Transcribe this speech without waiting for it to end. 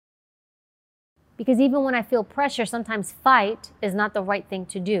Because even when I feel pressure, sometimes fight is not the right thing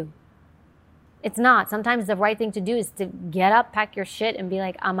to do. It's not. Sometimes the right thing to do is to get up, pack your shit, and be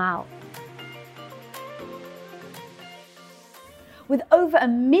like, I'm out. With over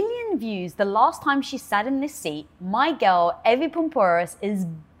 1 million views the last time she sat in this seat, my girl, Evie Poumpouras, is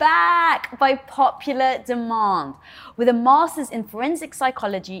back by popular demand. With a master's in forensic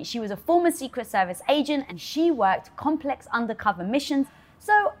psychology, she was a former Secret Service agent and she worked complex undercover missions.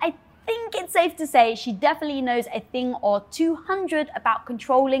 So I think it's safe to say she definitely knows a thing or 200 about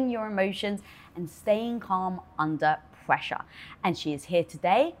controlling your emotions and staying calm under pressure. And she is here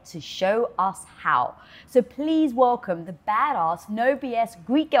today to show us how. So please welcome the badass, no BS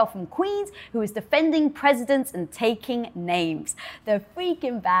Greek girl from Queens who is defending presidents and taking names. The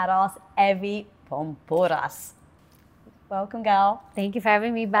freaking badass Evie Poumpouras. Welcome, girl. Thank you for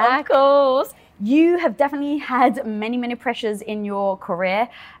having me back. Of course. You have definitely had many pressures in your career.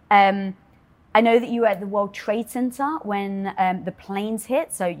 I know that you were at the World Trade Center when the planes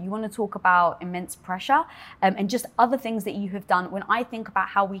hit, so you want to talk about immense pressure and just other things that you have done. When I think about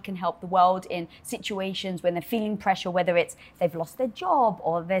how we can help the world in situations when they're feeling pressure, whether it's they've lost their job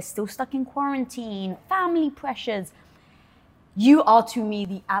or they're still stuck in quarantine, family pressures, you are to me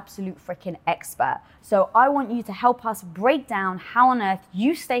the absolute freaking expert. So I want you to help us break down how on earth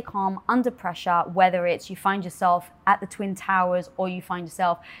you stay calm under pressure, whether it's you find yourself at the Twin Towers or you find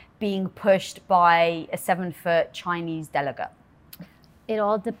yourself being pushed by a 7-foot Chinese delegate. It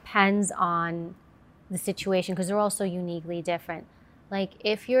all depends on the situation because they're all so uniquely different. Like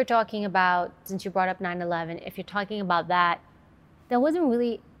if you're talking about, since you brought up 9/11, if you're talking about that wasn't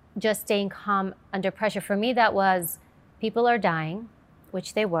really just staying calm under pressure. For me, that was people are dying,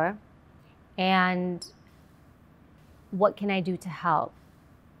 which they were, and what can I do to help?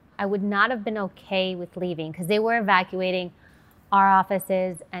 I would not have been okay with leaving because they were evacuating our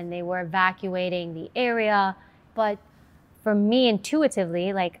offices and they were evacuating the area. But for me,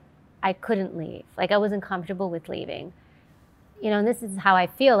 intuitively, like I couldn't leave. Like I wasn't comfortable with leaving. You know, and this is how I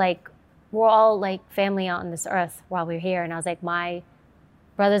feel. Like we're all like family on this earth while we're here. And I was like, my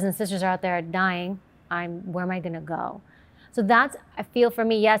brothers and sisters are out there dying. Where am I gonna go? So that's, I feel for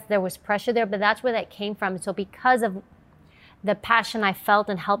me, yes, there was pressure there, but that's where that came from. So because of the passion I felt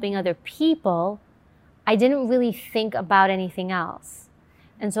in helping other people, I didn't really think about anything else.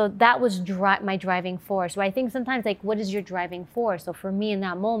 And so that was my driving force. So I think sometimes like, what is your driving force? So for me in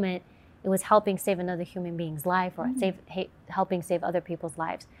that moment, it was helping save another human being's life or helping save other people's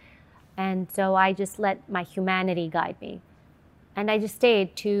lives. And so I just let my humanity guide me. And I just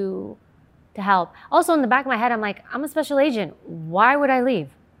stayed to help. Also in the back of my head, I'm like, I'm a special agent. Why would I leave?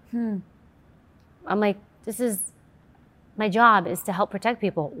 I'm like, my job is to help protect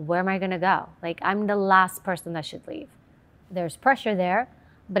people. Where am I gonna go? Like, I'm the last person that should leave. There's pressure there,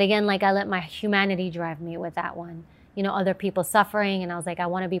 but again, like I let my humanity drive me with that one. You know, other people suffering, and I was like, I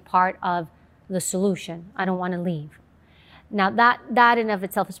wanna be part of the solution. I don't wanna leave. Now that in of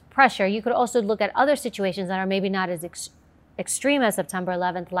itself is pressure. You could also look at other situations that are maybe not as extreme as September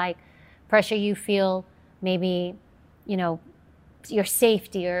 11th, like pressure you feel maybe, you know, your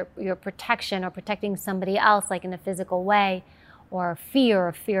safety or your protection or protecting somebody else like in a physical way, or fear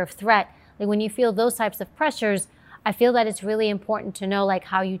of threat. Like when you feel those types of pressures, I feel that it's really important to know like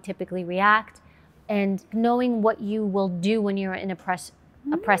how you typically react and knowing what you will do when you're in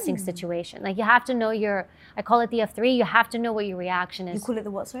a pressing situation. Like you have to know I call it the F3, you have to know what your reaction is. You call it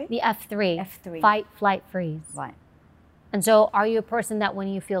the what, sorry? The F3. F3. Fight, flight, freeze. Right. And so are you a person that when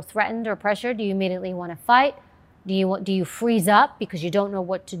you feel threatened or pressured, do you immediately want to fight? Do you freeze up because you don't know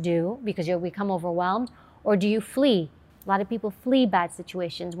what to do because you become overwhelmed? Or do you flee? A lot of people flee bad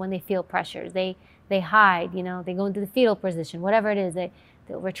situations when they feel pressures. They hide, you know, they go into the fetal position, whatever it is,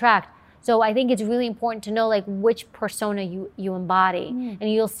 they'll retract. So I think it's really important to know like which persona you embody. And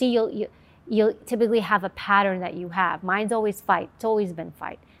you'll see you'll typically have a pattern that you have. Mine's always fight. It's always been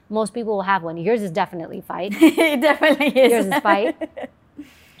fight. Most people will have one. Yours is definitely fight. It definitely is. Yours is fight.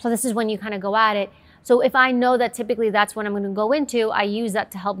 So this is when you kind of go at it. So if I know that typically that's what I'm going to go into, I use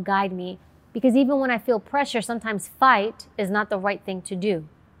that to help guide me. Because even when I feel pressure, sometimes fight is not the right thing to do.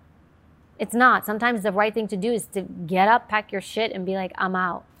 It's not. Sometimes the right thing to do is to get up, pack your shit, and be like, I'm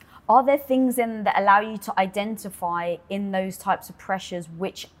out. Are there things then that allow you to identify in those types of pressures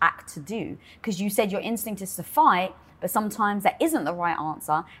which act to do? Because you said your instinct is to fight, but sometimes that isn't the right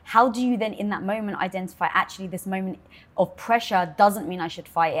answer. How do you then in that moment identify actually this moment of pressure doesn't mean I should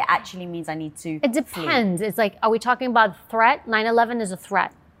fight, it actually means I need to It depends. Flee. It's like, are we talking about threat? 9/11 is a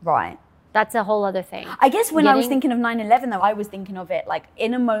threat. Right. That's a whole other thing. I guess when I was thinking of 9/11 though, I was thinking of it like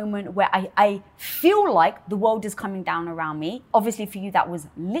in a moment where I feel like the world is coming down around me. Obviously for you that was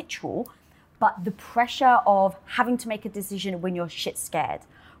literal. but the pressure of having to make a decision when you're shit scared,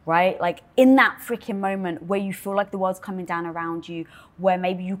 right? Like in that freaking moment where you feel like the world's coming down around you, where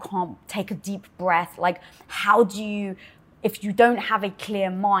maybe you can't take a deep breath, like how do you, if you don't have a clear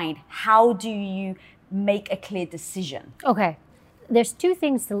mind, how do you make a clear decision? Okay, there's two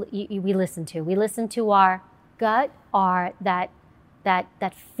things we listen to. We listen to our gut, or that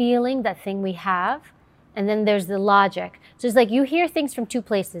feeling, that thing we have, and then there's the logic. So it's like you hear things from two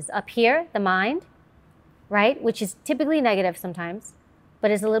places. Up here, the mind, right, which is typically negative sometimes,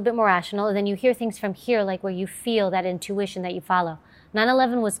 but it's a little bit more rational. And then you hear things from here, like where you feel that intuition that you follow.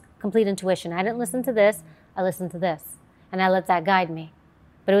 9/11 was complete intuition. I didn't listen to this, I listened to this, and I let that guide me.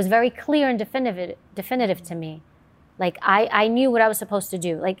 But it was very clear and definitive to me. Like I knew what I was supposed to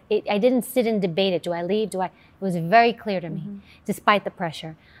do. Like I didn't sit and debate it. Do I leave? It was very clear to me, despite the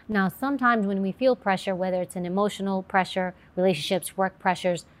pressure. Now, sometimes when we feel pressure, whether it's an emotional pressure, relationships, work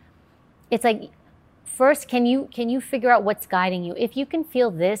pressures, it's like, first, can you figure out what's guiding you? If you can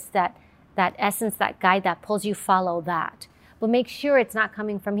feel this, that essence, that guide that pulls you, follow that. But make sure it's not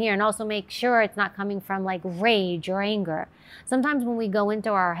coming from here, and also make sure it's not coming from like rage or anger. Sometimes when we go into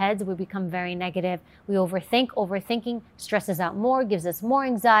our heads, we become very negative. We overthink. Overthinking stresses out more, gives us more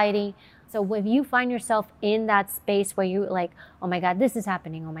anxiety. So if you find yourself in that space where you're like, oh my God, this is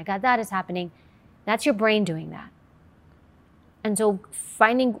happening. Oh my God, that is happening. That's your brain doing that. And so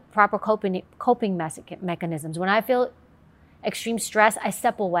finding proper coping mechanisms. When I feel extreme stress, I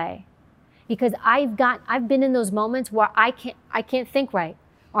step away. Because I've been in those moments where I can't think right,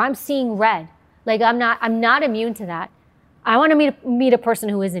 or I'm seeing red. Like I'm not immune to that. I want to meet a person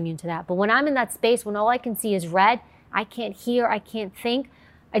who is immune to that. But when I'm in that space, when all I can see is red, I can't hear, I can't think.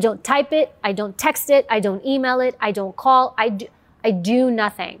 I don't type it, I don't text it, I don't email it, I don't call. I do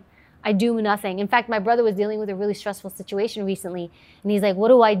nothing. I do nothing. In fact, my brother was dealing with a really stressful situation recently, and he's like, "What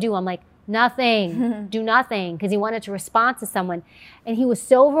do I do?" I'm like, "Nothing. Do nothing," because he wanted to respond to someone, and he was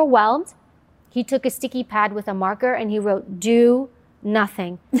so overwhelmed. He took a sticky pad with a marker and he wrote, "Do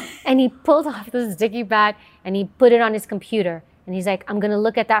nothing." And he pulled off the sticky pad and he put it on his computer. And he's like, "I'm going to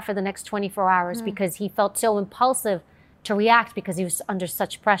look at that for the next 24 hours because he felt so impulsive to react because he was under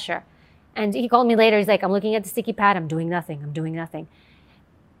such pressure." And he called me later. He's like, "I'm looking at the sticky pad. I'm doing nothing. I'm doing nothing."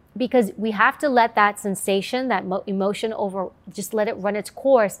 Because we have to let that sensation, that emotion just let it run its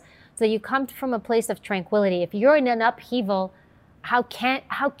course so you come from a place of tranquility. If you're in an upheaval, how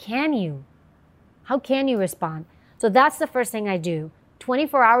can you? How can you respond? So that's the first thing I do.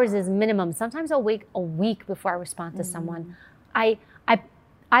 24 hours is minimum. Sometimes I'll wait a week before I respond to someone. I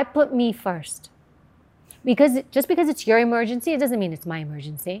put me first. Just because it's your emergency, it doesn't mean it's my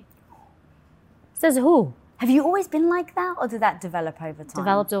emergency. Says who? Have you always been like that, or did that develop over time?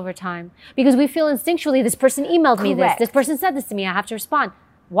 Developed over time. Because we feel instinctually, this person emailed me this person said this to me, I have to respond.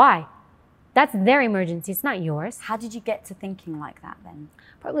 Why? That's their emergency, it's not yours. How did you get to thinking like that then?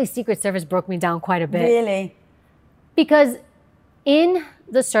 Probably Secret Service broke me down quite a bit. Really? Because in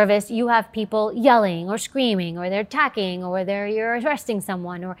the service, you have people yelling or screaming, or they're attacking, or you're arresting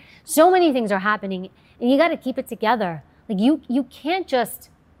someone, or so many things are happening, and you got to keep it together. Like you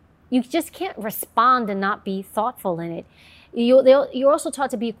just can't respond and not be thoughtful in it. You're also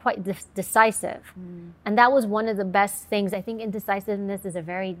taught to be quite decisive. And that was one of the best things. I think indecisiveness is a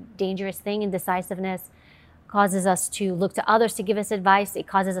very dangerous thing. Indecisiveness causes us to look to others to give us advice. It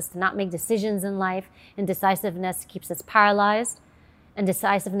causes us to not make decisions in life. Indecisiveness keeps us paralyzed. And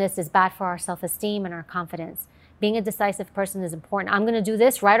decisiveness is bad for our self-esteem and our confidence. Being a decisive person is important. I'm going to do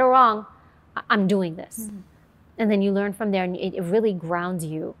this, right or wrong. I'm doing this. And then you learn from there, and it really grounds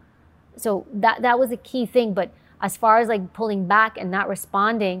you. So that was a key thing. But as far as like pulling back and not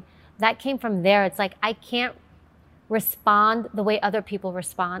responding, that came from there. It's like I can't respond the way other people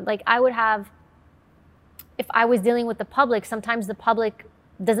respond. Like if I was dealing with the public, sometimes the public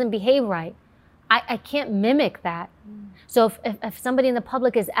doesn't behave right. I can't mimic that. So if somebody in the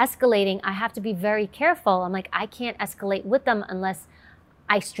public is escalating, I have to be very careful. I'm like, I can't escalate with them unless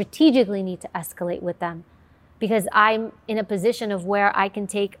I strategically need to escalate with them. Because I'm in a position of where I can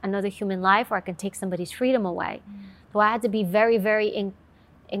take another human life, or I can take somebody's freedom away. So I had to be very, very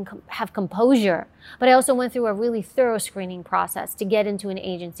have composure. But I also went through a really thorough screening process to get into an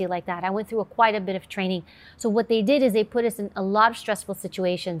agency like that. I went through quite a bit of training. So what they did is they put us in a lot of stressful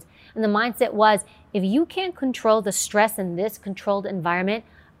situations. And the mindset was, if you can't control the stress in this controlled environment,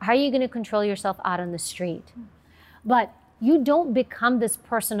 how are you going to control yourself out on the street? But you don't become this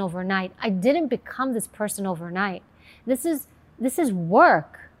person overnight. I didn't become this person overnight. This is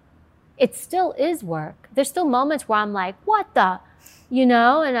work. It still is work. There's still moments where I'm like, what the?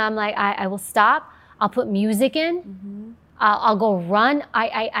 And I'm like, I will stop. I'll put music in. I'll go run.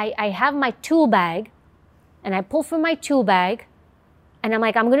 I have my tool bag, and I pull from my tool bag, and I'm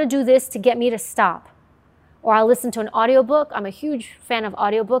like, I'm gonna do this to get me to stop. Or I'll listen to an audiobook. I'm a huge fan of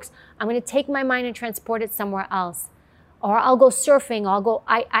audiobooks. I'm gonna take my mind and transport it somewhere else. Or I'll go surfing.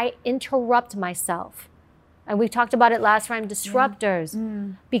 I interrupt myself. And we talked about it last time,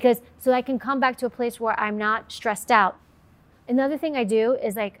 disruptors. Because so I can come back to a place where I'm not stressed out. Another thing I do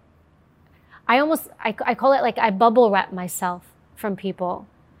is like, I call it like I bubble wrap myself from people.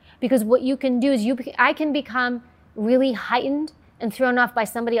 Because what you can do is I can become really heightened and thrown off by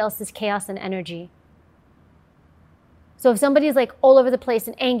somebody else's chaos and energy. So if somebody's like all over the place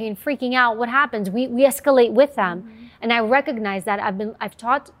and angry and freaking out, what happens? We escalate with them. And I recognize that. I've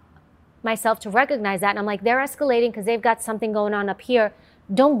taught myself to recognize that. And I'm like, they're escalating because they've got something going on up here.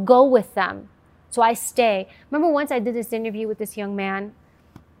 Don't go with them. So I stay. Remember once I did this interview with this young man,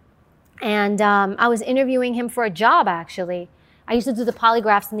 and I was interviewing him for a job, actually. I used to do the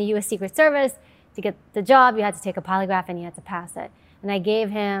polygraphs in the U.S. Secret Service. To get the job, you had to take a polygraph and you had to pass it. And I gave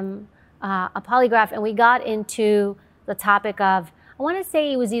him a polygraph, and we got into the topic of, I want to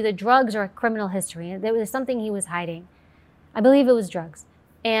say it was either drugs or criminal history. There was something he was hiding. I believe it was drugs.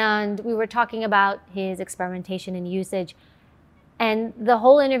 And we were talking about his experimentation and usage. And the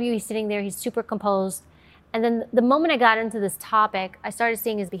whole interview, he's sitting there, he's super composed. And then the moment I got into this topic, I started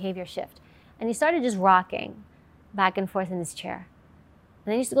seeing his behavior shift. And he started just rocking back and forth in his chair.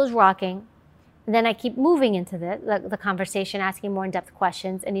 And then he goes rocking. And then I keep moving into the conversation, asking more in-depth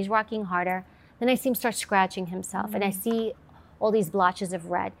questions, and he's rocking harder. Then I see him start scratching himself, and I see all these blotches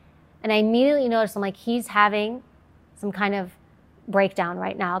of red. And I immediately notice, I'm like, he's having some kind of breakdown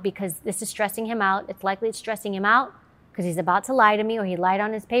right now because this is stressing him out. It's likely it's stressing him out because he's about to lie to me, or he lied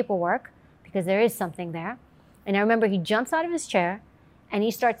on his paperwork because there is something there. And I remember he jumps out of his chair and he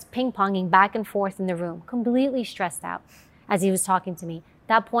starts ping-ponging back and forth in the room, completely stressed out as he was talking to me. At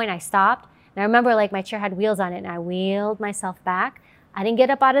that point, I stopped. And I remember like my chair had wheels on it, and I wheeled myself back. I didn't get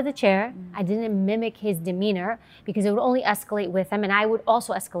up out of the chair. I didn't mimic his demeanor because it would only escalate with him, and I would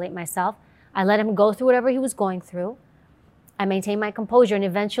also escalate myself. I let him go through whatever he was going through. I maintained my composure, and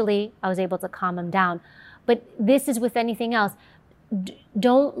eventually I was able to calm him down. But this is with anything else.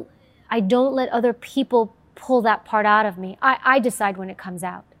 I don't let other people pull that part out of me. I decide when it comes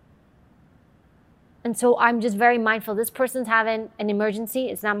out. And so I'm just very mindful. This person's having an emergency.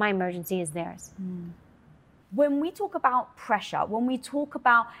 It's not my emergency, it's theirs. When we talk about pressure, when we talk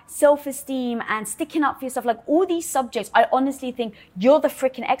about self-esteem and sticking up for yourself, like all these subjects, I honestly think you're the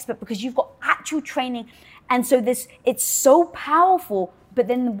freaking expert because you've got actual training. And so it's so powerful. But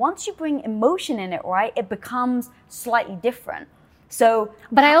then once you bring emotion in it, right, it becomes slightly different. So,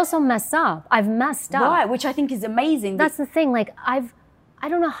 but I also mess up. I've messed up. Right, which I think is amazing. That's the thing. Like I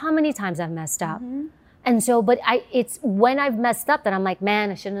don't know how many times I've messed up. And so, but it's when I've messed up that I'm like, man,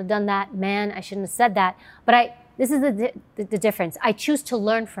 I shouldn't have done that. Man, I shouldn't have said that. But this is the difference. I choose to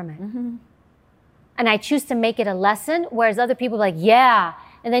learn from it. And I choose to make it a lesson, whereas other people are like, yeah.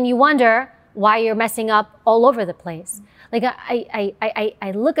 And then you wonder why you're messing up all over the place. Like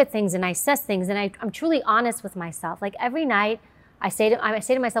I look at things and I assess things, and I'm truly honest with myself. Like every night I say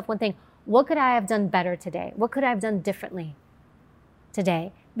to myself one thing: what could I have done better today? What could I have done differently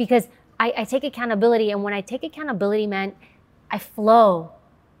today? Because I take accountability, and when I take accountability, man, I flow.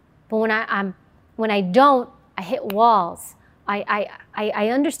 But when I don't, I hit walls. I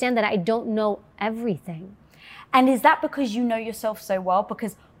understand that I don't know everything. And is that because you know yourself so well?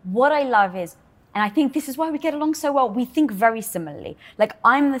 Because what I love is, and I think this is why we get along so well, we think very similarly. Like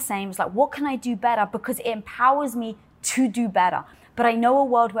I'm the same. It's like, what can I do better? Because it empowers me to do better. But I know a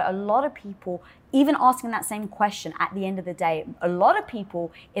world where a lot of people, even asking that same question at the end of the day, a lot of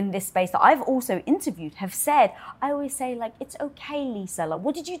people in this space that I've also interviewed have said, I always say like, it's okay, Lisa. Like,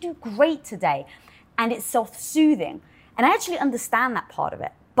 what did you do great today? And it's self-soothing. And I actually understand that part of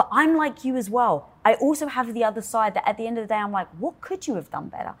it. But I'm like you as well. I also have the other side that at the end of the day, I'm like, what could you have done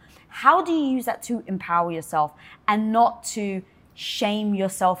better? How do you use that to empower yourself and not to shame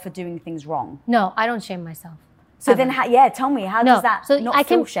yourself for doing things wrong? No, I don't shame myself. So then, tell me, how does that not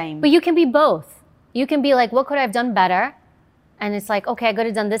feel shame? But you can be both. You can be like, what could I have done better? And it's like, okay, I could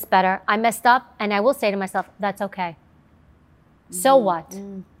have done this better. I messed up, and I will say to myself, that's okay. So what?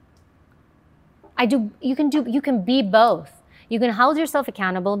 You can be both. You can hold yourself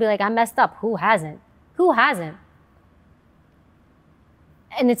accountable and be like, I messed up. Who hasn't? Who hasn't?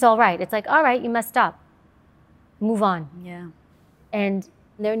 And it's all right. It's like, all right, you messed up. Move on. Yeah. And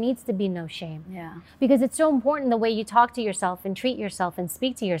there needs to be no shame. Yeah. Because it's so important the way you talk to yourself and treat yourself and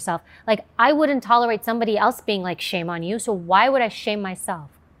speak to yourself. Like, I wouldn't tolerate somebody else being like, shame on you. So why would I shame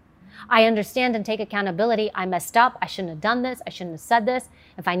myself? I understand and take accountability. I messed up. I shouldn't have done this. I shouldn't have said this.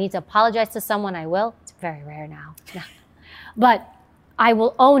 If I need to apologize to someone, I will. It's very rare now. But I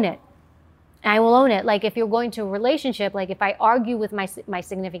will own it. I will own it. Like if you're going to a relationship, like if I argue with my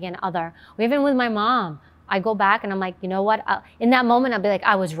significant other, or even with my mom, I go back and I'm like, you know what? In that moment, I'll be like,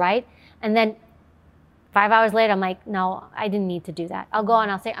 I was right. And then 5 hours later, I'm like, no, I didn't need to do that. I'll go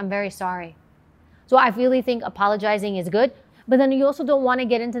and I'll say, I'm very sorry. So I really think apologizing is good. But then you also don't want to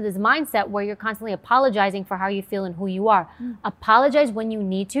get into this mindset where you're constantly apologizing for how you feel and who you are. Apologize when you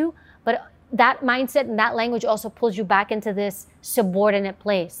need to, but that mindset and that language also pulls you back into this subordinate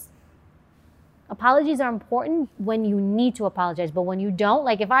place. Apologies are important when you need to apologize, but when you don't,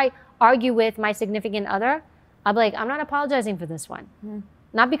 like if I argue with my significant other, I'll be like, I'm not apologizing for this one.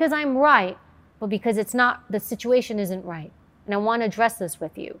 Not because I'm right, but because it's not, the situation isn't right. And I want to address this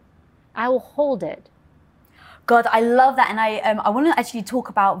with you. I will hold it. God, I love that. And I want to actually talk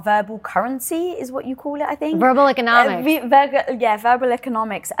about verbal currency is what you call it, I think. Verbal economics. Verbal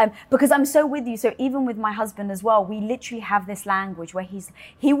economics. Because I'm so with you. So even with my husband as well, we literally have this language where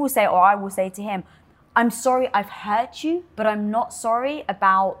he will say, or I will say to him, I'm sorry I've hurt you, but I'm not sorry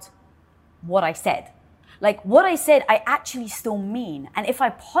about what I said. Like what I said, I actually still mean. And if I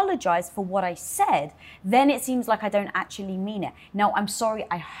apologize for what I said, then it seems like I don't actually mean it. Now, I'm sorry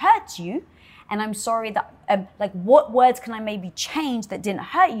I hurt you. And I'm sorry that, like, what words can I maybe change that didn't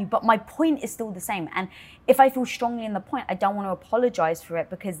hurt you? But my point is still the same. And if I feel strongly in the point, I don't want to apologize for it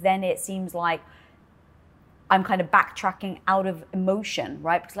because then it seems like I'm kind of backtracking out of emotion,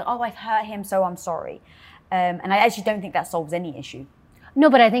 right? Because like, oh, I've hurt him, so I'm sorry. And I actually don't think that solves any issue. No,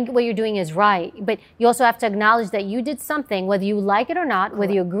 but I think what you're doing is right. But you also have to acknowledge that you did something, whether you like it or not,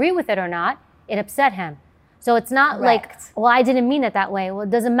 whether you agree with it or not, it upset him. So it's not like, well, I didn't mean it that way. Well, it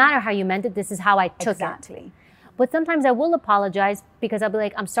doesn't matter how you meant it. This is how I took it. But sometimes I will apologize because I'll be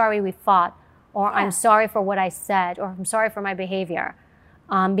like, I'm sorry we fought, or I'm sorry for what I said, or I'm sorry for my behavior.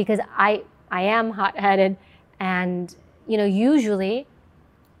 Because I am hot-headed. And, you know, usually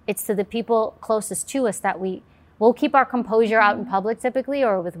it's to the people closest to us that we'll keep our composure out in public typically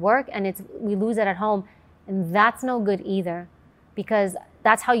or with work, and we lose it at home. And that's no good either, because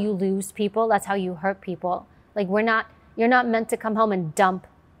that's how you lose people. That's how you hurt people. Like you're not meant to come home and dump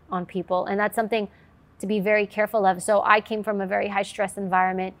on people. And that's something to be very careful of. So I came from a very high stress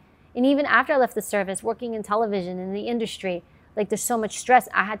environment. And even after I left the service, working in television, in the industry, like there's so much stress.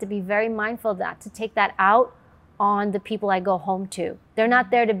 I had to be very mindful of that, to take that out on the people I go home to. They're not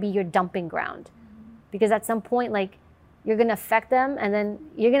there to be your dumping ground. Because at some point, like you're gonna affect them and then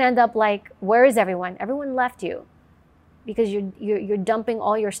you're gonna end up like, where is everyone? Everyone left you. Because you're dumping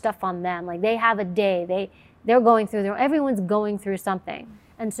all your stuff on them. Like they have a day, they're going through everyone's going through something.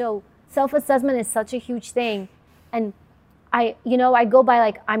 And so self-assessment is such a huge thing. And I go by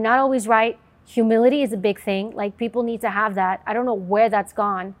like, I'm not always right. Humility is a big thing. Like people need to have that. I don't know where that's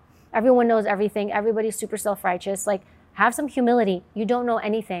gone. Everyone knows everything. Everybody's super self-righteous. Like have some humility. You don't know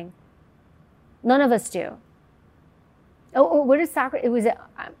anything. None of us do. Oh, where did Socrates? It was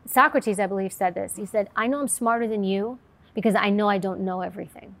Socrates, I believe, said this. He said, I know I'm smarter than you because I know I don't know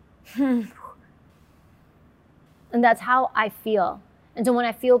everything. And that's how I feel. And so when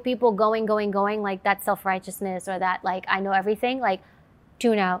I feel people going, like that self-righteousness or that like, I know everything, like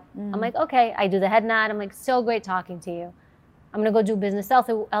tune out. I'm like, okay, I do the head nod. I'm like, so great talking to you. I'm going to go do business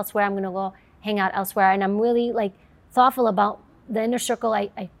elsewhere. I'm going to go hang out elsewhere. And I'm really like thoughtful about the inner circle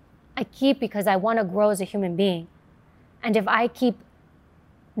I keep because I want to grow as a human being. And if I keep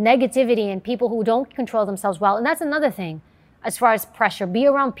negativity and people who don't control themselves well, and that's another thing as far as pressure, be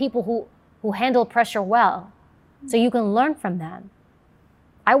around people who handle pressure well so you can learn from them.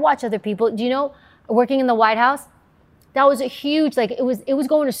 I watch other people. Do you know, working in the White House, that was a huge, like it was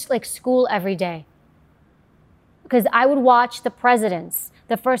going to like school every day. Because I would watch the presidents,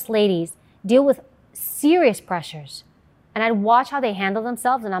 the first ladies, deal with serious pressures. And I'd watch how they handle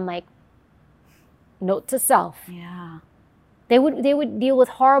themselves and I'm like, note to self. Yeah. They would deal with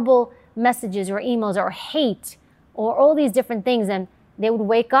horrible messages or emails or hate or all these different things. And they would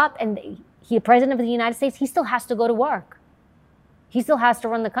wake up and the president of the United States, he still has to go to work. He still has to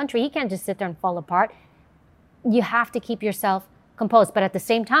run the country. He can't just sit there and fall apart. You have to keep yourself composed. But at the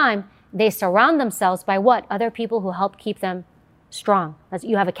same time, they surround themselves by what? Other people who help keep them strong.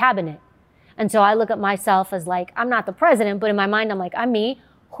 You have a cabinet. And so I look at myself as like, I'm not the president, but in my mind, I'm like, I'm me.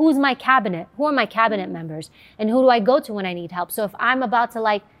 Who's my cabinet? Who are my cabinet members? And who do I go to when I need help? So if I'm about to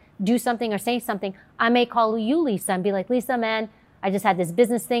like do something or say something, I may call you, Lisa, and be like, Lisa, man, I just had this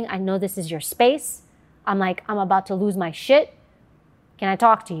business thing. I know this is your space. I'm like, I'm about to lose my shit. Can I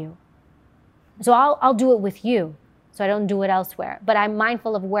talk to you? So I'll do it with you. so I don't do it elsewhere. But I'm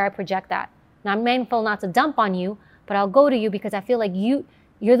mindful of where I project that. Now I'm mindful not to dump on you, but I'll go to you because I feel like you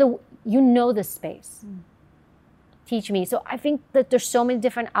know the space. Teach me. So I think that there's so many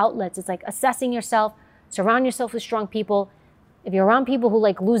different outlets. It's like assessing yourself, surround yourself with strong people. If you're around people who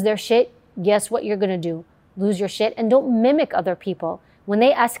like lose their shit, guess what you're gonna do? Lose your shit, and don't mimic other people. When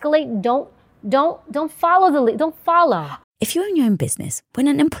they escalate, don't follow the lead. Don't follow. If you own your own business, when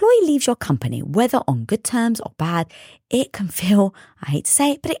an employee leaves your company, whether on good terms or bad, it can feel, I hate to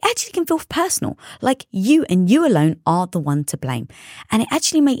say it, but it actually can feel personal, like you and you alone are the one to blame. And it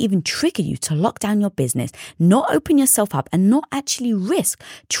actually may even trigger you to lock down your business, not open yourself up, and not actually risk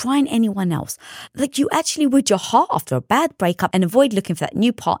trying anyone else. Like you actually would your heart after a bad breakup and avoid looking for that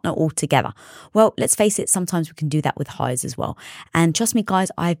new partner altogether. Well, let's face it, sometimes we can do that with hires as well. And trust me,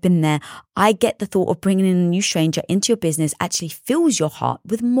 guys, I've been there. I get the thought of bringing in a new stranger into your business actually fills your heart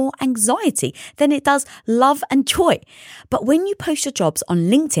with more anxiety than it does love and joy. But when you post your jobs on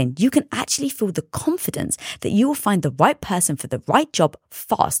LinkedIn, you can actually feel the confidence that you will find the right person for the right job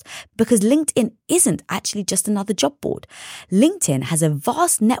fast, because LinkedIn isn't actually just another job board. LinkedIn has a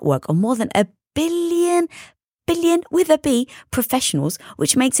vast network of more than a billion with a B professionals,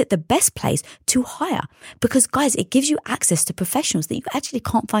 which makes it the best place to hire. Because guys, it gives you access to professionals that you actually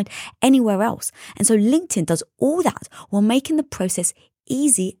can't find anywhere else. And so LinkedIn does all that while making the process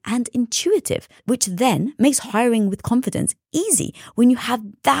easy and intuitive, which then makes hiring with confidence easy when you have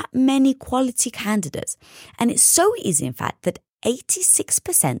that many quality candidates. And it's so easy, in fact, that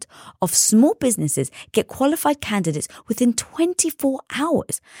 86% of small businesses get qualified candidates within 24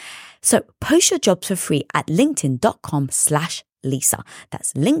 hours. So post your jobs for free at linkedin.com/Lisa.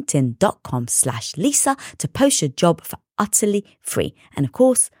 That's linkedin.com/Lisa to post your job for utterly free. And of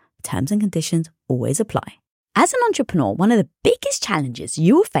course, terms and conditions always apply. As an entrepreneur, one of the biggest challenges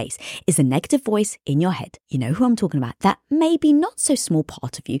you will face is the negative voice in your head. You know who I'm talking about. That maybe not so small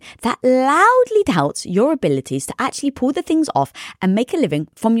part of you that loudly doubts your abilities to actually pull the things off and make a living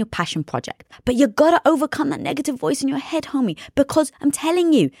from your passion project. But you gotta overcome that negative voice in your head, homie, because I'm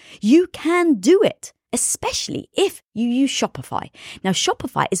telling you, you can do it. Especially if you use Shopify. Now,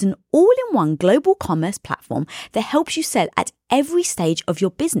 Shopify is an all-in-one global commerce platform that helps you sell at every stage of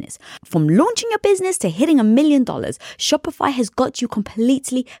your business. From launching your business to hitting $1 million, Shopify has got you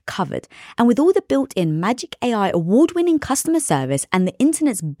completely covered. And with all the built-in Magic AI award-winning customer service and the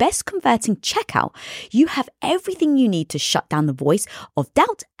internet's best converting checkout, you have everything you need to shut down the voice of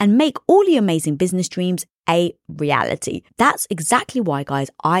doubt and make all your amazing business dreams a reality. That's exactly why,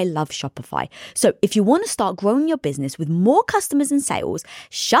 guys, I love Shopify. So if you want to start growing your business with more customers and sales,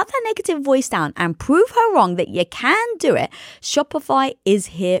 shut that negative voice down and prove her wrong that you can do it, Shopify is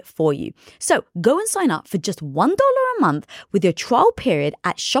here for you. So go and sign up for just $1 a month with your trial period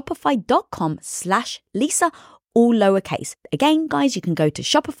at shopify.com/Lisa, all lowercase. Again, guys, you can go to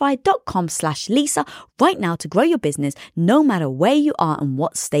shopify.com/Lisa right now to grow your business no matter where you are and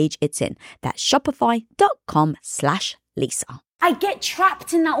what stage it's in. That's shopify.com/Lisa. I get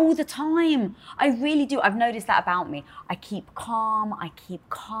trapped in that all the time. I really do. I've noticed that about me. I keep calm.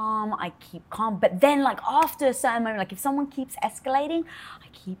 But then like after a certain moment, like if someone keeps escalating, I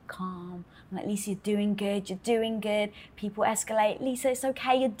keep calm. I'm like, Lisa, you're doing good. People escalate. Lisa, it's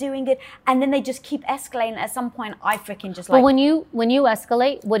okay. You're doing good. And then they just keep escalating. At some point, I freaking just like... But when you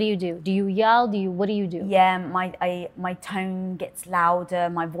escalate, what do you do? Do you yell? What do you do? Yeah, my tone gets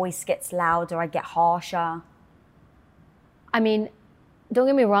louder. My voice gets louder. I get harsher. I mean, don't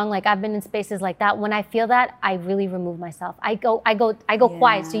get me wrong. Like I've been in spaces like that. When I feel that, I really remove myself. I go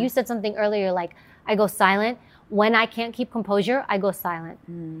quiet. So you said something earlier, like I go silent. When I can't keep composure, I go silent.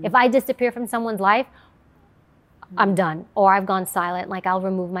 If I disappear from someone's life, I'm done. Or I've gone silent. Like I'll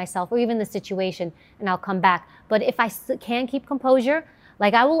remove myself, or even the situation, and I'll come back. But if I can't keep composure,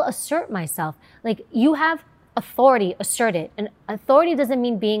 like I will assert myself. Like you have authority, assert it. And authority doesn't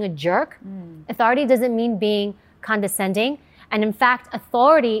mean being a jerk. Authority doesn't mean being condescending. And in fact,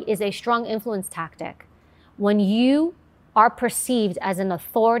 authority is a strong influence tactic. When you are perceived as an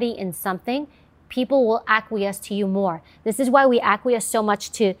authority in something, people will acquiesce to you more. This is why we acquiesce so much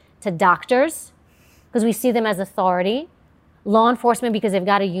to doctors, because we see them as authority. Law enforcement, because they've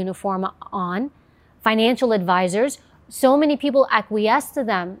got a uniform on. Financial advisors. So many people acquiesce to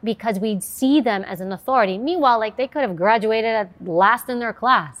them because we see them as an authority. Meanwhile, like they could have graduated at last in their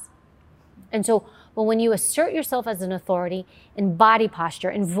class. And so, but when you assert yourself as an authority in body posture,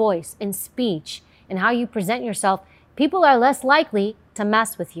 in voice, in speech, in how you present yourself, people are less likely to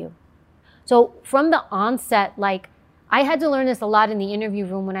mess with you. So from the onset, like I had to learn this a lot in the interview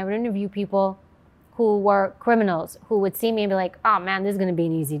room when I would interview people who were criminals, who would see me and be like, oh man, this is going to be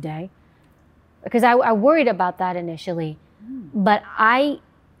an easy day. because I worried about that initially. But I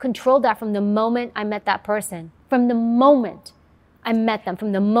controlled that from the moment I met that person. From the moment I met them,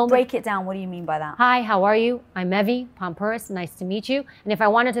 from the moment. Break it down. What do you mean by that? Hi, how are you? I'm Evie Pompuris. Nice to meet you. And if I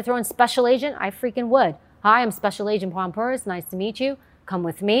wanted to throw in special agent, I freaking would. Hi, I'm Special Agent Pompuris. Nice to meet you. Come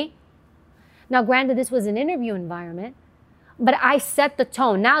with me. Now, granted, this was an interview environment, but I set the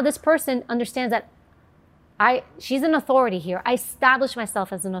tone. Now this person understands that she's an authority here. I established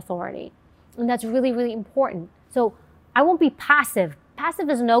myself as an authority. And that's really, really important. So I won't be passive. Passive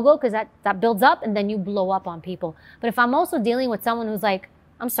is no-go because that builds up and then you blow up on people. But if I'm also dealing with someone who's like,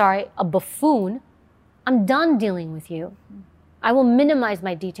 I'm sorry, a buffoon, I'm done dealing with you. I will minimize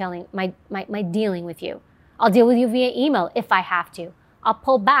my detailing, my dealing with you. I'll deal with you via email if I have to. I'll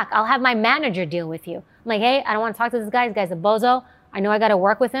pull back. I'll have my manager deal with you. I'm like, hey, I don't want to talk to this guy. This guy's a bozo. I know I got to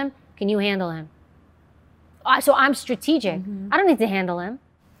work with him. Can you handle him? So I'm strategic. I don't need to handle him.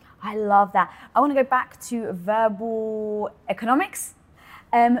 I love that. I want to go back to verbal economics.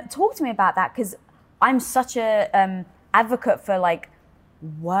 Talk to me about that, because I'm such a advocate for, like,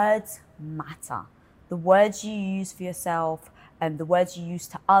 words matter. The words you use for yourself and the words you use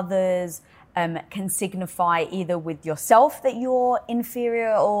to others can signify either with yourself that you're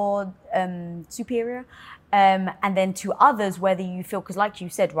inferior or superior, and then to others whether you feel, because like you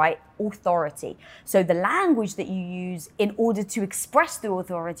said, right, authority. So the language that you use in order to express the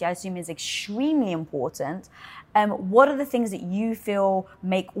authority, I assume, is extremely important. What are the things that you feel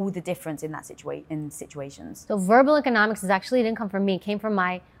make all the difference in that situations? So verbal economics didn't come from me. It came from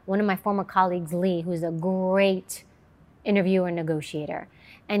one of my former colleagues, Lee, who's a great interviewer and negotiator.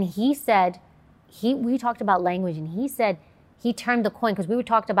 And he said, we talked about language, and he said he turned the coin, because we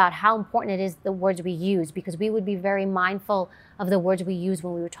talked about how important it is the words we use, because we would be very mindful of the words we use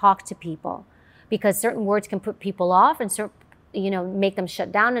when we would talk to people, because certain words can put people off and make them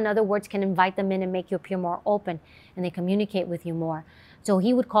shut down, and other words can invite them in and make you appear more open, and they communicate with you more. So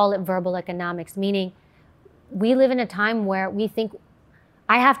he would call it verbal economics, meaning we live in a time where we think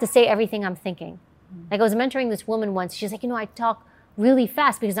I have to say everything I'm thinking. Like, I was mentoring this woman once. She's like, I talk really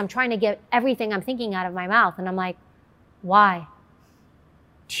fast because I'm trying to get everything I'm thinking out of my mouth. And I'm like, why?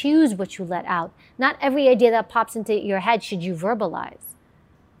 Choose what you let out. Not every idea that pops into your head should you verbalize.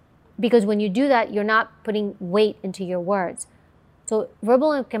 Because when you do that, you're not putting weight into your words. So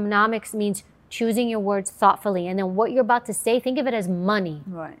verbal economics means choosing your words thoughtfully. And then what you're about to say, think of it as money.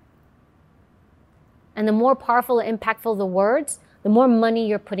 Right. And the more powerful and impactful the words, the more money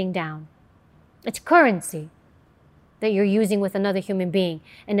you're putting down. It's currency that you're using with another human being.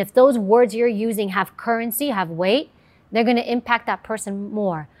 And if those words you're using have currency, have weight, they're going to impact that person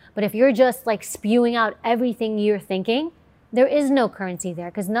more. But if you're just like spewing out everything you're thinking, there is no currency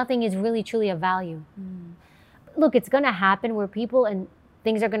there, because nothing is really truly of value. Look, it's going to happen where people and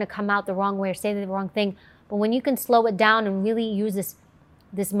things are going to come out the wrong way or say the wrong thing. But when you can slow it down and really use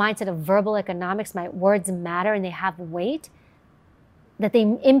this mindset of verbal economics, my words matter and they have weight, that they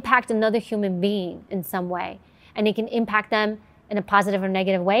impact another human being in some way. And it can impact them in a positive or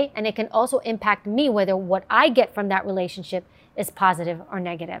negative way. And it can also impact me, whether what I get from that relationship is positive or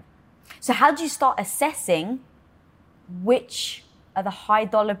negative. So how do you start assessing which are the high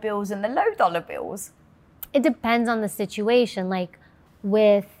dollar bills and the low dollar bills? It depends on the situation. Like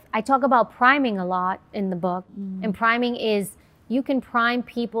I talk about priming a lot in the book. And priming is, you can prime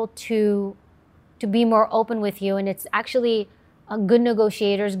people to be more open with you. And it's actually good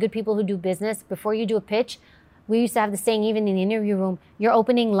negotiators, good people who do business. Before you do a pitch, we used to have the saying, even in the interview room, your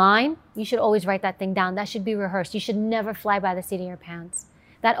opening line, you should always write that thing down. That should be rehearsed. You should never fly by the seat of your pants.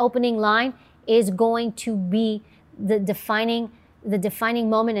 That opening line is going to be the defining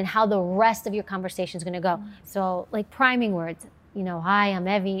moment in how the rest of your conversation is going to go. So like priming words, hi, I'm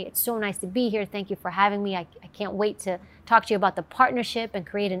Evie. It's so nice to be here. Thank you for having me. I can't wait to talk to you about the partnership and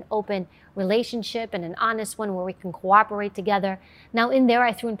create an open relationship and an honest one where we can cooperate together. Now in there,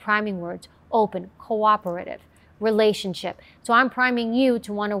 I threw in priming words: open, cooperative, relationship. So I'm priming you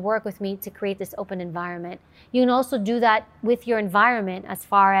to want to work with me to create this open environment. You can also do that with your environment, as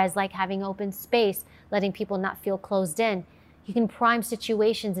far as like having open space, letting people not feel closed in. You can prime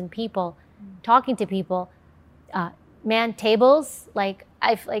situations and people, talking to people. Tables,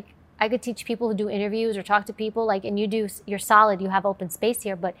 I could teach people who do interviews or talk to people, and you're solid, you have open space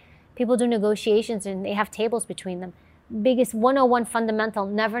here, but people do negotiations and they have tables between them. Biggest 101 fundamental,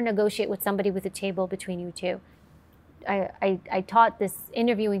 never negotiate with somebody with a table between you two. I taught this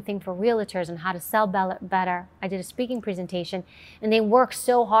interviewing thing for realtors and how to sell better. I did a speaking presentation, and they work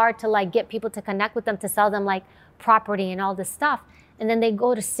so hard to get people to connect with them, to sell them property and all this stuff. And then they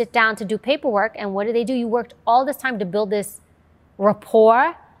go to sit down to do paperwork, and what do? You worked all this time to build this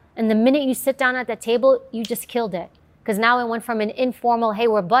rapport, And the minute you sit down at that table, you just killed it. Because now it went from an informal, hey,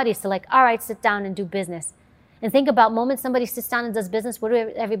 we're buddies, to like, all right, sit down and do business. And think about moments somebody sits down and does business, what do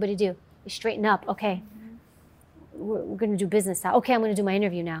everybody do? They straighten up. Okay, we're going to do business now. Okay, I'm going to do my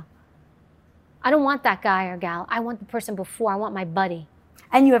interview now. I don't want that guy or gal. I want the person before. I want my buddy.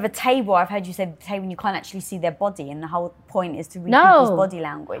 And you have a table. I've heard you say the table, you can't actually see their body, and the whole point is to read people's body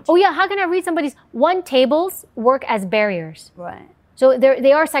language. Oh yeah, how can I read somebody's? Tables work as barriers. Right. So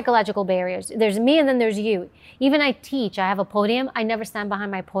they are psychological barriers. There's me and then there's you. Even I teach, I have a podium. I never stand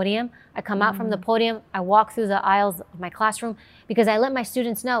behind my podium. I come out from the podium. I walk through the aisles of my classroom because I let my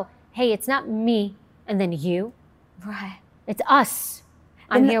students know, hey, it's not me and then you. Right. It's us.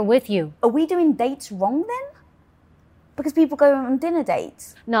 I'm here with you. Are we doing dates wrong then? Because people go on dinner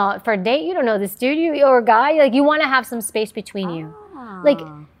dates. No, for a date, you don't know this dude, you're a guy. Like, you want to have some space between you. Like,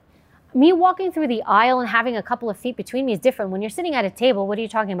 me walking through the aisle and having a couple of feet between me is different. When you're sitting at a table, what are you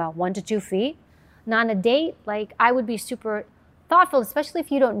talking about? 1 to 2 feet? Not on a date, like, I would be super thoughtful, especially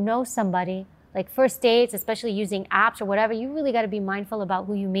if you don't know somebody. Like, first dates, especially using apps or whatever, you really got to be mindful about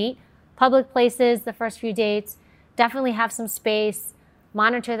who you meet. Public places, the first few dates, definitely have some space.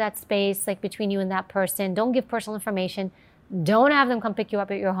 Monitor that space, like, between you and that person. Don't give personal information. Don't have them come pick you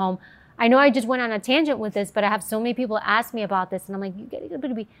up at your home. I know I just went on a tangent with this, but I have so many people ask me about this, and I'm like,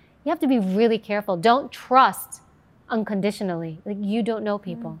 you have to be really careful. Don't trust unconditionally. Like, you don't know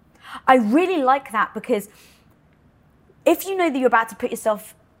people. I really like that, because if you know that you're about to put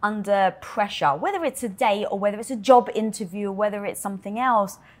yourself under pressure, whether it's a date or whether it's a job interview or whether it's something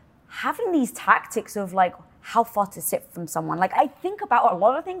else, having these tactics of like how far to sit from someone. Like, I think about a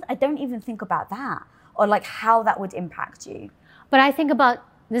lot of things. I don't even think about that, or like how that would impact you. But I think about,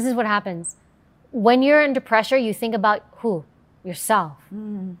 this is what happens. When you're under pressure, you think about who? Yourself.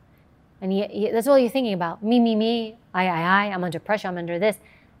 And that's all you're thinking about. Me, I, I'm under pressure, I'm under this.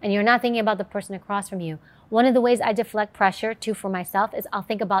 And you're not thinking about the person across from you. One of the ways I deflect pressure too for myself is I'll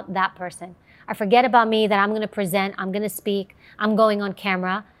think about that person. I forget about me, that I'm going to present, I'm going to speak, I'm going on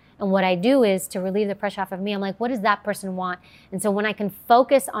camera. And what I do is, to relieve the pressure off of me, I'm like, what does that person want? And so when I can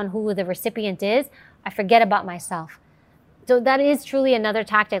focus on who the recipient is, I forget about myself. So that is truly another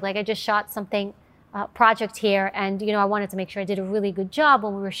tactic. Like, I just shot something, project here, and I wanted to make sure I did a really good job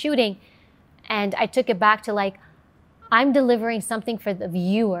when we were shooting. And I took it back to like, I'm delivering something for the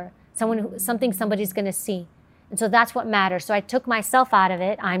viewer, something somebody's going to see. And so that's what matters. So I took myself out of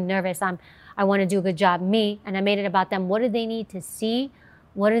it. I'm nervous. I want to do a good job, me, and I made it about them. What do they need to see?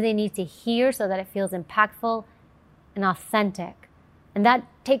 What do they need to hear so that it feels impactful and authentic? And that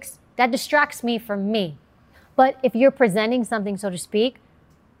distracts me from me. But if you're presenting something, so to speak,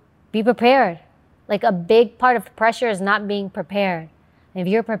 be prepared. Like, a big part of pressure is not being prepared. And if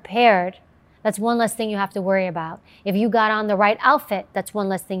you're prepared, that's one less thing you have to worry about. If you got on the right outfit, that's one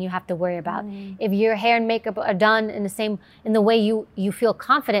less thing you have to worry about. If your hair and makeup are done in the way you feel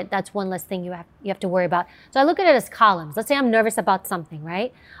confident, that's one less thing you have to worry about. So I look at it as columns. Let's say I'm nervous about something,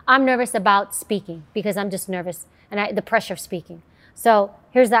 right? I'm nervous about speaking because I'm just nervous and the pressure of speaking. So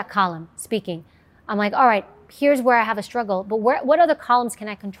here's that column, speaking. I'm like, all right, here's where I have a struggle, but what other columns can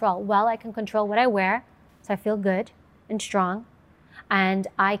I control? Well, I can control what I wear, so I feel good and strong. And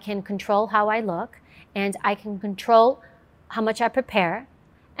I can control how I look, and I can control how much I prepare,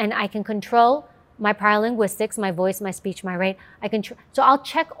 and I can control my paralinguistics, my voice, my speech, my rate. So I'll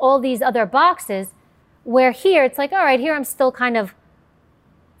check all these other boxes, where here it's like, all right, here I'm still kind of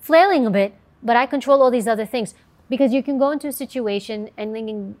flailing a bit, but I control all these other things. Because you can go into a situation, and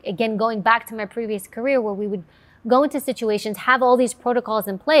then again, going back to my previous career, where we would go into situations, have all these protocols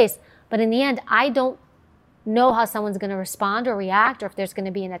in place, but in the end, I don't know how someone's going to respond or react, or if there's going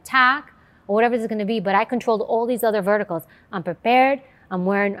to be an attack or whatever it's going to be, but I controlled all these other verticals. I'm prepared.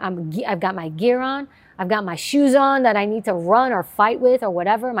 I've got my gear on. I've got my shoes on that I need to run or fight with or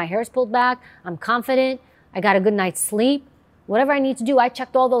whatever. My hair's pulled back. I'm confident. I got a good night's sleep. Whatever I need to do, I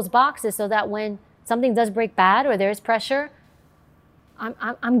checked all those boxes so that when something does break bad or there's pressure,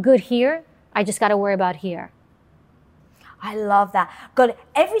 I'm good here. I just got to worry about here. I love that. God,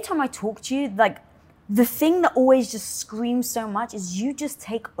 every time I talk to you, like, the thing that always just screams so much is you just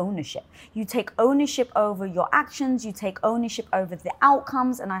take ownership. You take ownership over your actions. You take ownership over the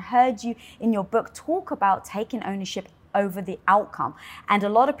outcomes. And I heard you in your book talk about taking ownership over the outcome. And a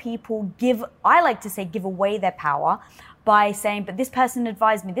lot of people give away their power by saying, but this person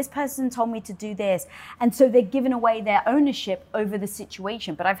advised me, this person told me to do this. And so they're giving away their ownership over the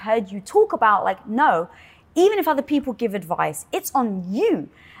situation. But I've heard you talk about, like, no, even if other people give advice, it's on you.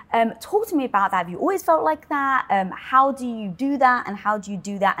 Talk to me about that. Have you always felt like that? How do you do that? And how do you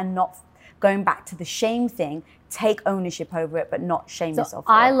do that and not going back to the shame thing, take ownership over it, but not shame yourself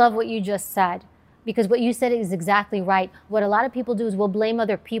for I it. love what you just said, because what you said is exactly right. What a lot of people do is we'll blame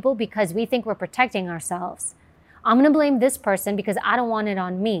other people because we think we're protecting ourselves. I'm going to blame this person because I don't want it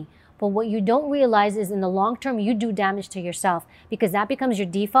on me. But what you don't realize is in the long term, you do damage to yourself, because that becomes your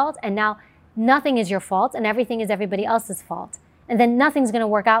default. And now nothing is your fault and everything is everybody else's fault. And then nothing's going to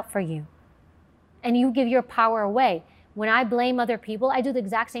work out for you. And you give your power away. When I blame other people, I do the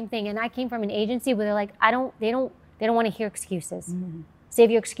exact same thing. And I came from an agency where they're like, they don't want to hear excuses. Mm-hmm. Save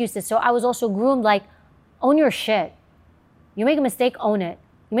your excuses. So I was also groomed like, own your shit. You make a mistake, own it.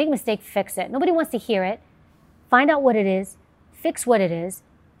 You make a mistake, fix it. Nobody wants to hear it. Find out what it is, fix what it is,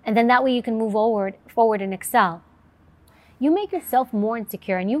 and then that way you can move forward and excel. You make yourself more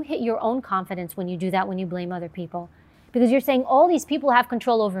insecure, and you hit your own confidence when you do that, when you blame other people. Because you're saying, all these people have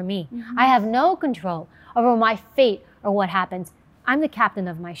control over me. Mm-hmm. I have no control over my fate or what happens. I'm the captain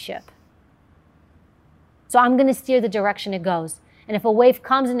of my ship. So I'm going to steer the direction it goes. And if a wave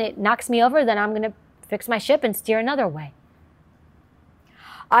comes and it knocks me over, then I'm going to fix my ship and steer another way.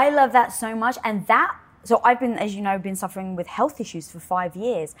 I love that so much. And so I've been, as you know, been suffering with health issues for 5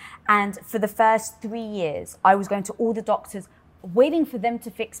 years. And for the first 3 years, I was going to all the doctors, waiting for them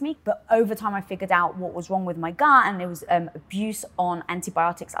to fix me. But over time, I figured out what was wrong with my gut, and there was abuse on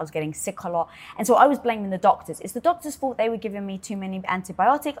antibiotics. I was getting sick a lot. And so I was blaming the doctors. It's the doctors' fault. They were giving me too many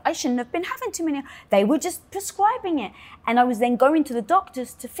antibiotics. I shouldn't have been having too many. They were just prescribing it. And I was then going to the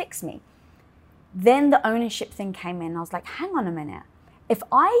doctors to fix me. Then the ownership thing came in. I was like, hang on a minute. If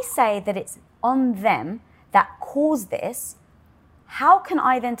I say that it's on them that caused this, how can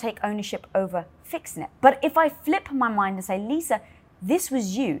I then take ownership over fixing it? But if I flip my mind and say, Lisa, this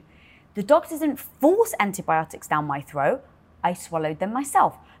was you. The doctors didn't force antibiotics down my throat. I swallowed them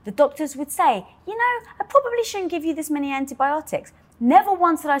myself. The doctors would say, you know, I probably shouldn't give you this many antibiotics. Never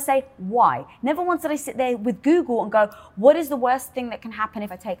once did I say, why? Never once did I sit there with Google and go, what is the worst thing that can happen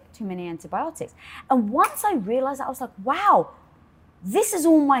if I take too many antibiotics? And once I realized that, I was like, wow, this is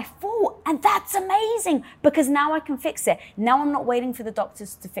all my fault. And that's amazing, because now I can fix it. Now I'm not waiting for the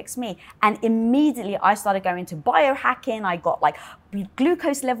doctors to fix me. And immediately I started going to biohacking. I got like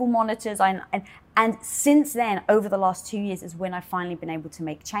glucose level monitors. And since then, over the last 2 years is when I've finally been able to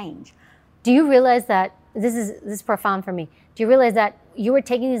make change. Do you realize that, this is profound for me. Do you realize that you were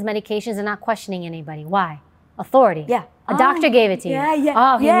taking these medications and not questioning anybody? Why? Authority. Yeah. A doctor gave it to you. Yeah.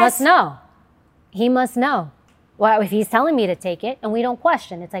 Oh, he must know. He must know. Well, if he's telling me to take it and we don't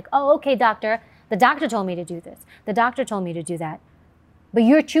question, it's like, oh, okay, doctor, the doctor told me to do this. The doctor told me to do that. But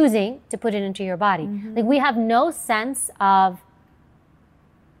you're choosing to put it into your body. Mm-hmm. Like, we have no sense of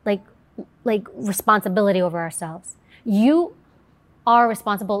like responsibility over ourselves. You are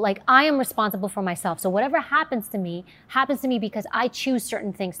responsible. Like, I am responsible for myself. So whatever happens to me because I choose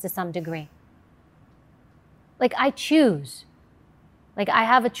certain things to some degree. Like, I choose. Like, I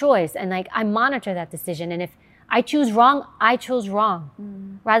have a choice, and like, I monitor that decision. And if I choose wrong, I chose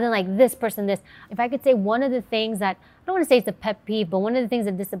wrong. Rather than like this person, this. If I could say one of the things that, I don't want to say it's a pet peeve, but one of the things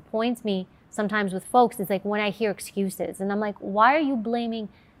that disappoints me sometimes with folks is like when I hear excuses. And I'm like, why are you blaming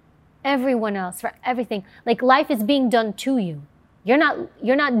everyone else for everything? Like, life is being done to you. You're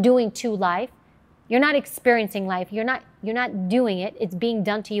not doing to life. You're not experiencing life. You're not doing it. It's being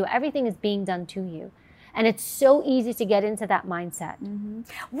done to you. Everything is being done to you. And it's so easy to get into that mindset. Mm-hmm.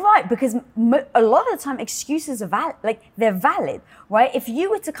 Right, because a lot of the time excuses are valid, like they're valid, right? If you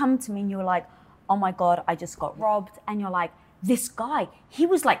were to come to me and you were like, oh my God, I just got robbed. And you're like, this guy, he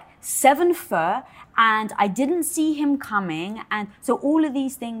was like 7 foot and I didn't see him coming. And so all of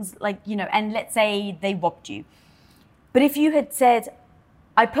these things, like, you know, and let's say they robbed you. But if you had said,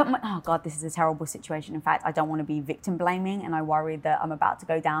 oh God, this is a terrible situation. In fact, I don't want to be victim blaming, and I worry that I'm about to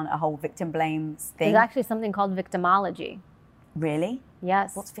go down a whole victim blame thing. There's actually something called victimology. Really?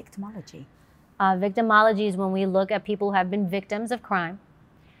 Yes. What's victimology? Victimology is when we look at people who have been victims of crime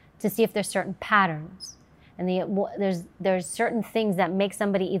to see if there's certain patterns. And there's certain things that make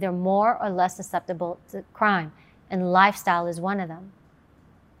somebody either more or less susceptible to crime. And lifestyle is one of them.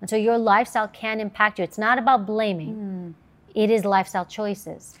 And so your lifestyle can impact you. It's not about blaming. It is lifestyle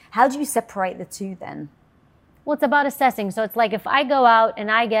choices. How do you separate the two then? Well, it's about assessing. So it's like if I go out and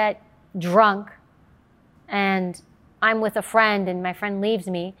I get drunk and I'm with a friend and my friend leaves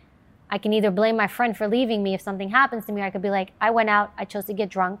me, I can either blame my friend for leaving me if something happens to me, or I could be like, I went out, I chose to get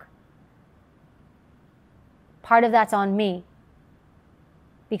drunk. Part of that's on me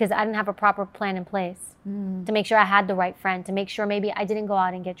because I didn't have a proper plan in place to make sure I had the right friend, to make sure maybe I didn't go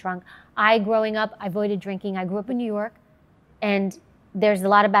out and get drunk. Growing up, I avoided drinking. I grew up in New York. And there's a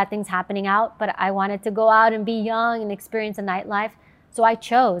lot of bad things happening out, but I wanted to go out and be young and experience a nightlife. So I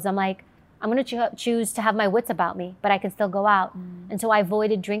chose. I'm like, I'm going to choose to have my wits about me, but I can still go out. And so I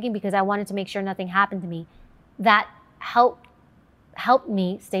avoided drinking because I wanted to make sure nothing happened to me. That helped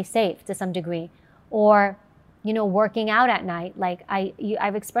me stay safe to some degree. Or, you know, working out at night. Like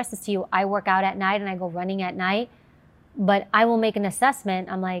I've expressed this to you. I work out at night and I go running at night, but I will make an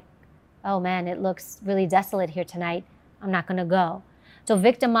assessment. I'm like, oh man, it looks really desolate here tonight. I'm not going to go. So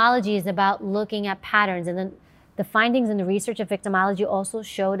victimology is about looking at patterns. And then the findings in the research of victimology also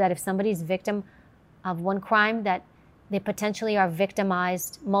show that if somebody's victim of one crime, that they potentially are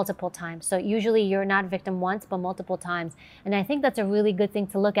victimized multiple times. So usually you're not victim once, but multiple times. And I think that's a really good thing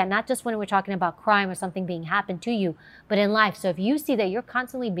to look at, not just when we're talking about crime or something being happened to you, but in life. So if you see that you're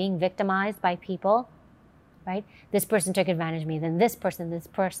constantly being victimized by people, right? This person took advantage of me, then this person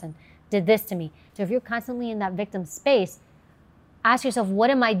did this to me. So if you're constantly in that victim space, ask yourself, what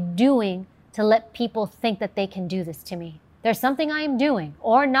am I doing to let people think that they can do this to me? There's something I am doing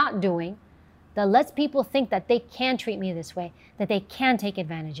or not doing that lets people think that they can treat me this way, that they can take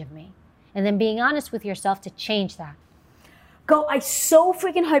advantage of me. And then being honest with yourself to change that. Girl, I so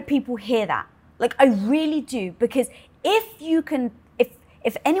freaking hope people hear that. Like, I really do. Because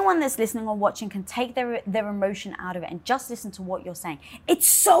if anyone that's listening or watching can take their emotion out of it and just listen to what you're saying, it's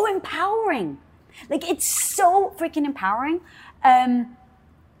so empowering. Like, it's so freaking empowering.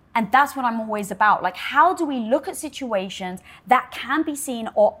 And that's what I'm always about. Like, how do we look at situations that can be seen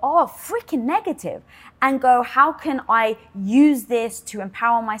or are freaking negative and go, how can I use this to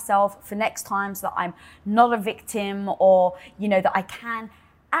empower myself for next time so that I'm not a victim, or, you know, that I can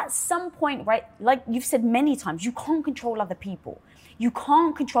at some point, right? Like you've said many times, you can't control other people. You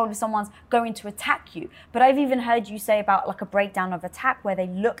can't control if someone's going to attack you. But I've even heard you say about like a breakdown of attack where they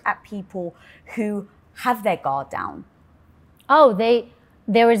look at people who have their guard down. Oh,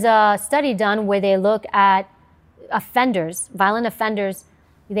 there was a study done where they look at offenders, violent offenders.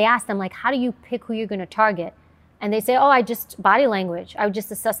 They ask them, like, how do you pick who you're going to target? And they say, oh, I just body language. I would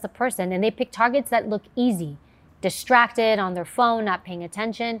just assess the person. And they pick targets that look easy, distracted, on their phone, not paying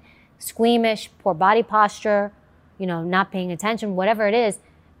attention, squeamish, poor body posture, you know, not paying attention, whatever it is.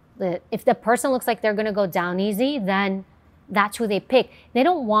 If the person looks like they're going to go down easy, then that's who they pick. They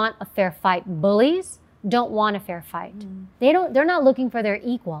don't want a fair fight. Bullies don't want a fair fight. They're not looking for their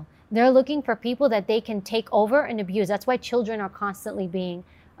equal. They're looking for people that they can take over and abuse. That's why children are constantly being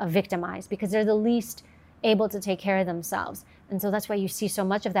victimized, because they're the least able to take care of themselves. And so that's why you see so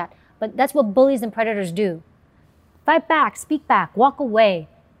much of that. But that's what bullies and predators do. Fight back, speak back, walk away.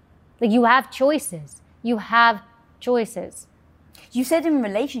 Like, you have choices. You have choices. You said in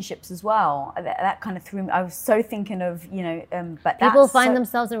relationships as well. That kind of threw me. I was so thinking of, you know, but people find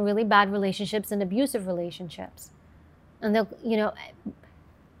themselves in really bad relationships and abusive relationships, and they'll, you know,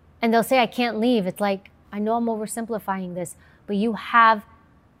 and they'll say, "I can't leave." It's like, I know I'm oversimplifying this, but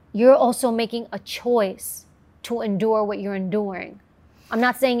you're also making a choice to endure what you're enduring. I'm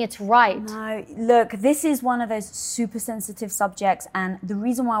not saying it's right. No, look, this is one of those super sensitive subjects, and the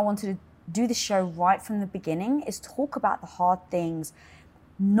reason why I wanted to do the show right from the beginning is talk about the hard things,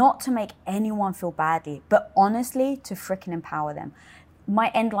 not to make anyone feel badly, but honestly to freaking empower them. My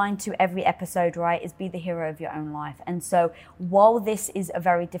end line to every episode, right, is be the hero of your own life. And so while this is a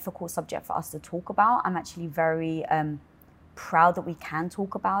very difficult subject for us to talk about, I'm actually very proud that we can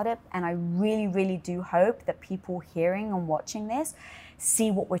talk about it. And I really, really do hope that people hearing and watching this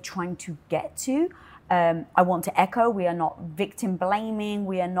see what we're trying to get to. I want to echo, we are not victim blaming,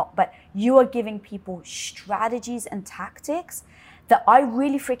 but you are giving people strategies and tactics that I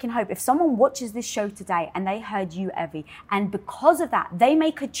really freaking hope if someone watches this show today and they heard you, Evie, and because of that, they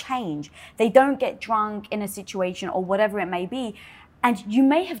make a change. They don't get drunk in a situation or whatever it may be, and you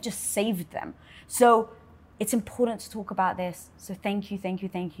may have just saved them. So it's important to talk about this. So thank you, thank you,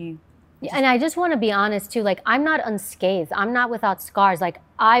 thank you. Yeah, and I just want to be honest too, like, I'm not unscathed. I'm not without scars. Like,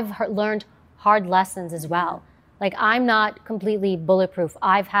 I've learned hard lessons as well. Like, I'm not completely bulletproof.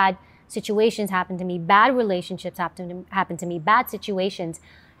 I've had situations happen to me, bad relationships happen to me, bad situations.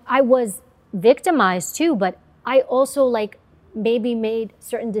 I was victimized too, but I also, like, maybe made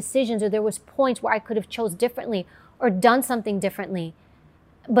certain decisions, or there was points where I could have chose differently or done something differently.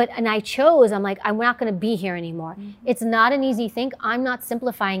 And I chose, I'm like, I'm not going to be here anymore. It's not an easy thing. I'm not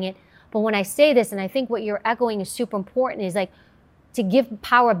simplifying it. But when I say this, and I think what you're echoing is super important, is like, to give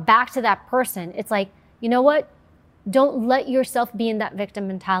power back to that person. It's like, you know what? Don't let yourself be in that victim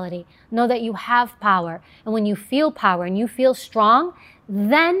mentality. Know that you have power. And when you feel power and you feel strong,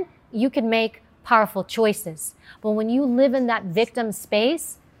 then you can make powerful choices. But when you live in that victim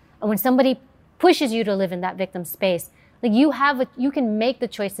space, and when somebody pushes you to live in that victim space, like, you can make the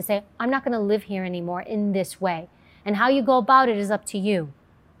choice to say, I'm not going to live here anymore in this way. And how you go about it is up to you.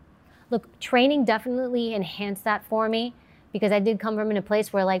 Look, training definitely enhanced that for me, because I did come from in a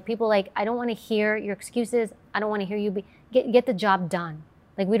place where like people like, I don't want to hear your excuses. I don't want to hear you get the job done.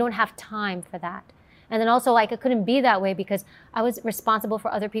 Like, we don't have time for that. And then also, like, I couldn't be that way because I was responsible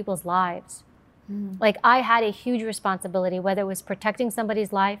for other people's lives. Like, I had a huge responsibility, whether it was protecting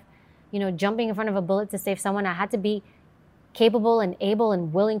somebody's life, you know, jumping in front of a bullet to save someone. I had to be capable and able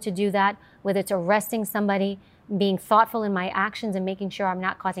and willing to do that, whether it's arresting somebody, being thoughtful in my actions and making sure I'm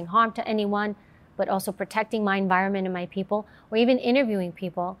not causing harm to anyone, but also protecting my environment and my people, or even interviewing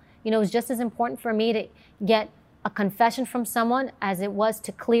people. You know, it was just as important for me to get a confession from someone as it was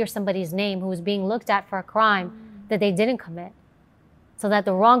to clear somebody's name who was being looked at for a crime that they didn't commit, so that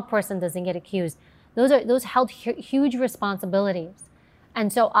the wrong person doesn't get accused. Those held huge responsibilities.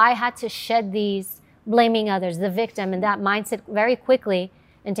 And so I had to shed these blaming others, the victim, and that mindset very quickly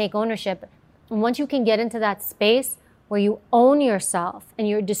and take ownership. And once you can get into that space where you own yourself and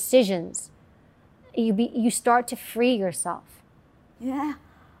your decisions, you start to free yourself. Yeah,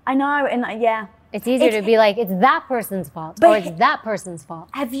 I know, and yeah. It's easier to be like, it's that person's fault, or it's that person's fault.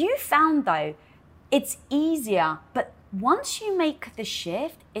 Have you found, though, it's easier, but once you make the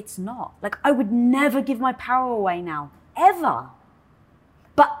shift, it's not. Like, I would never give my power away now, ever.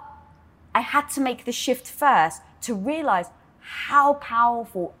 But I had to make the shift first to realize how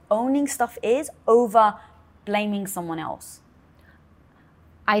powerful owning stuff is over blaming someone else.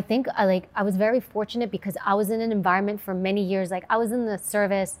 I think I was very fortunate because I was in an environment for many years. Like, I was in the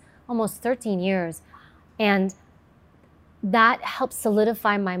service almost 13 years. And that helped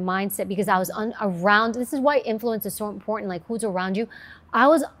solidify my mindset because I was around, this is why influence is so important, like who's around you. I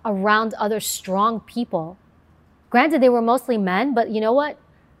was around other strong people. Granted, they were mostly men, but you know what?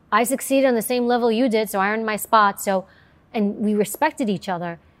 I succeeded on the same level you did, so I earned my spot. And we respected each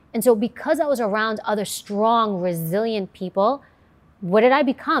other. And so because I was around other strong, resilient people, what did I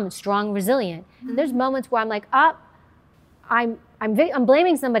become? Strong, resilient. And there's moments where I'm like, I'm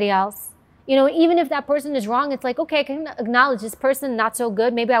blaming somebody else. You know, even if that person is wrong, it's like, okay, I can acknowledge this person not so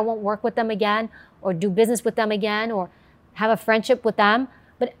good. Maybe I won't work with them again or do business with them again or have a friendship with them.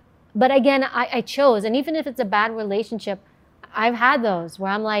 But again, I chose. And even if it's a bad relationship, I've had those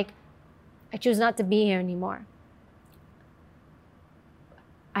where I'm like, I choose not to be here anymore.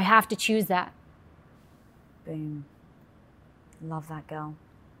 I have to choose that. Boom. Love that, girl.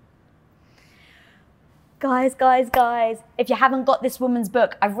 Guys, if you haven't got this woman's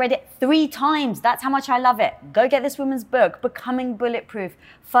book, I've read it 3 times. That's how much I love it. Go get this woman's book, Becoming Bulletproof.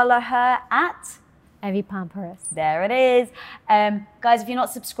 Follow her at Evie Pomparis. There it is. Guys, if you're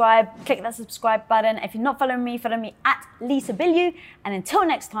not subscribed, click that subscribe button. If you're not following me, follow me at Lisa Bilyeu. And until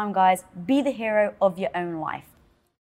next time, guys, be the hero of your own life.